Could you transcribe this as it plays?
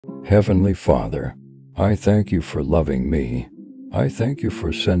Heavenly Father, I thank you for loving me. I thank you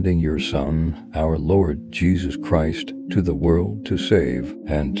for sending your Son, our Lord Jesus Christ, to the world to save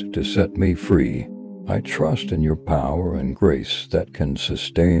and to set me free. I trust in your power and grace that can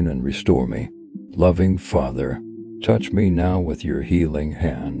sustain and restore me. Loving Father, touch me now with your healing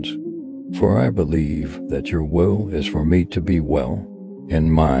hands, for I believe that your will is for me to be well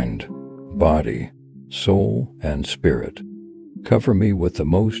in mind, body, soul, and spirit. Cover me with the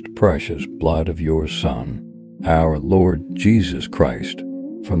most precious blood of your Son, our Lord Jesus Christ,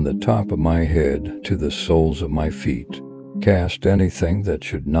 from the top of my head to the soles of my feet. Cast anything that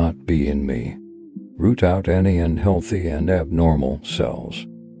should not be in me. Root out any unhealthy and abnormal cells.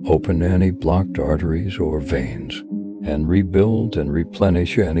 Open any blocked arteries or veins, and rebuild and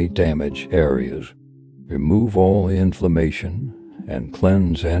replenish any damaged areas. Remove all inflammation and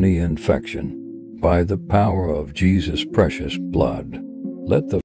cleanse any infection. By the power of Jesus' precious blood, let the